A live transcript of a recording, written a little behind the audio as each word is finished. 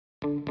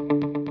Falcons,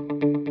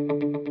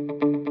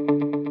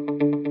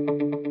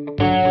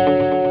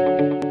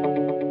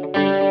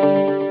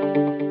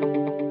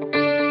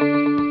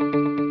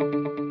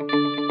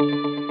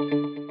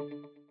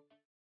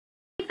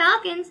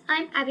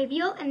 I'm Abby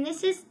Buell, and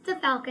this is the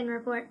Falcon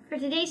Report. For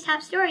today's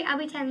top story, I'll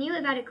be telling you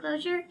about a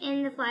closure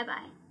in the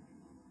flyby.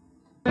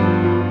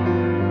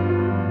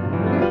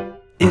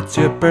 It's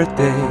your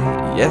birthday,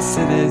 yes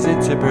it is,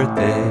 it's your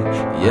birthday,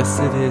 yes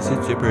it is,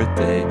 it's your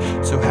birthday,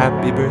 so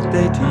happy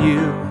birthday to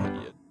you.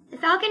 The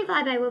Falcon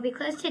flyby will be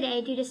closed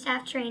today due to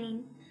staff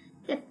training.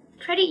 The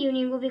credit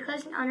union will be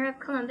closed in honor of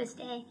Columbus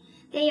Day.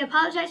 They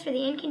apologize for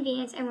the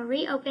inconvenience and will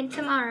reopen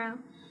tomorrow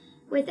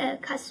with a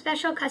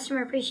special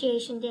customer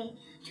appreciation day.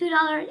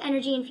 $2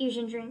 energy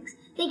infusion drinks.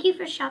 Thank you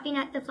for shopping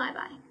at the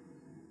flyby.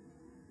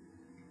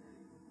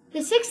 The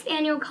 6th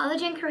Annual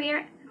College and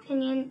Career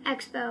Opinion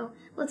Expo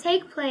will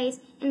take place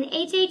in the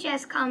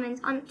HHS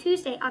Commons on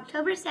Tuesday,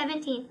 October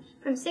 17th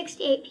from 6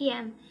 to 8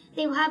 p.m.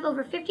 They will have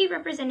over 50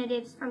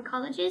 representatives from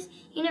colleges,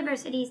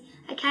 universities,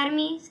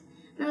 academies,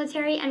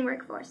 military, and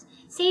workforce.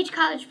 Sage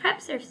College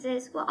Prep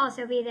Services will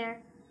also be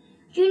there.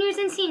 Juniors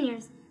and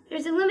seniors,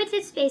 there's a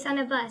limited space on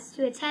a bus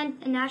to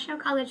attend the National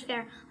College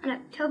Fair on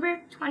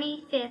October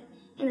 25th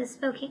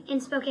in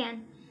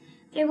Spokane.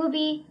 There will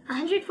be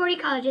 140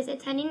 colleges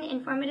attending the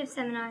informative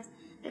seminars.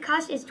 The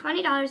cost is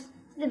 $20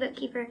 to the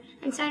bookkeeper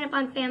and sign up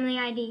on Family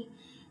ID.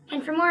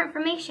 And for more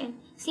information,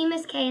 see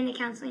Ms. Kay in the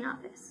counseling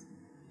office.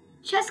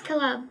 Chess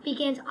Club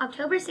begins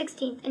October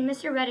 16th in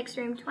Mr. Reddick's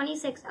room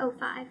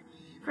 2605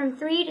 from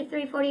 3 to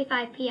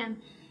 3:45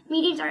 p.m.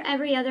 Meetings are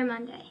every other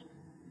Monday.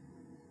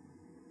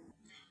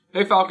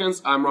 Hey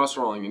Falcons, I'm Ross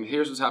Rawling, and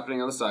here's what's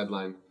happening on the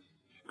sideline.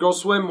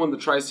 Girls Swim won the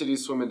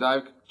Tri-Cities Swim and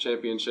Dive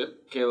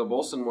Championship. Caleb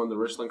Olson won the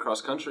Richland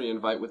Cross Country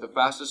Invite with the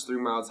fastest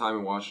 3-mile time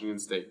in Washington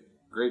State.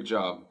 Great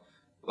job.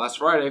 Last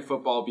Friday,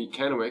 football beat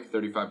Kennewick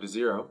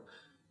 35-0.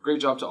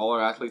 Great job to all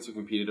our athletes who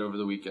competed over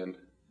the weekend.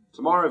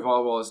 Tomorrow,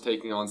 volleyball is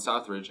taking on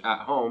Southridge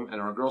at home, and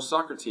our girls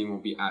soccer team will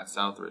be at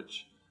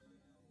Southridge.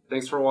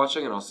 Thanks for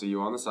watching, and I'll see you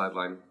on the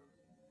sideline.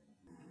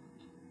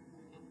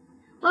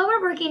 While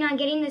we're working on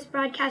getting this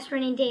broadcast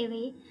running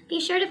daily, be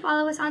sure to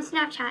follow us on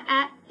Snapchat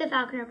at The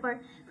Falcon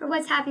Report for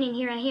what's happening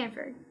here at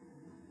Hanford.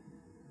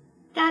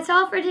 That's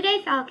all for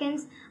today,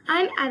 Falcons.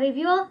 I'm Abby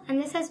Buell,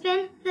 and this has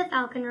been The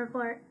Falcon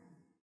Report.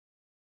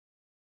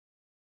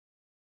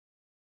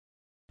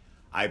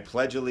 I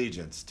pledge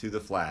allegiance to the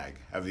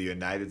flag of the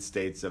United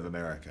States of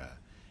America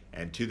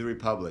and to the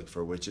republic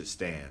for which it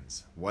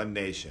stands, one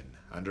nation,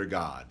 under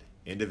God,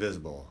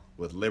 indivisible,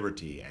 with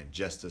liberty and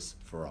justice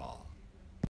for all.